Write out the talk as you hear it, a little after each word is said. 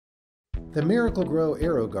The Miracle-Gro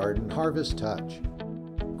AeroGarden Harvest Touch.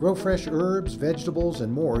 Grow fresh herbs, vegetables, and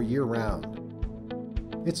more year-round.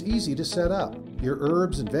 It's easy to set up. Your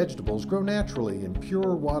herbs and vegetables grow naturally in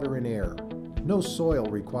pure water and air. No soil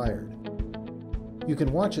required. You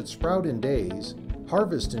can watch it sprout in days,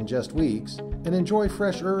 harvest in just weeks, and enjoy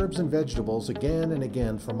fresh herbs and vegetables again and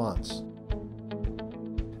again for months.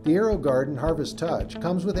 The AeroGarden Harvest Touch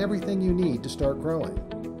comes with everything you need to start growing.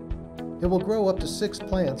 It will grow up to 6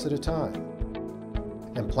 plants at a time.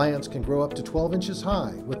 And plants can grow up to 12 inches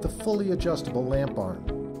high with the fully adjustable lamp arm.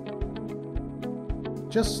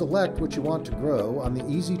 Just select what you want to grow on the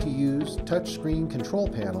easy-to-use touchscreen control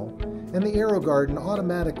panel, and the AeroGarden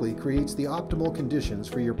automatically creates the optimal conditions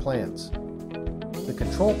for your plants. The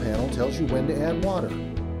control panel tells you when to add water,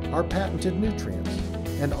 our patented nutrients,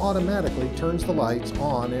 and automatically turns the lights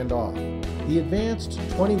on and off. The advanced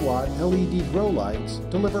 20-watt LED grow lights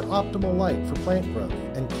deliver optimal light for plant growth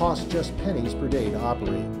and cost just pennies per day to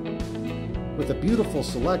operate. With a beautiful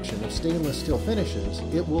selection of stainless steel finishes,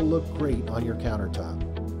 it will look great on your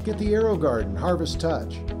countertop. Get the AeroGarden Harvest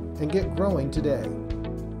Touch and get growing today.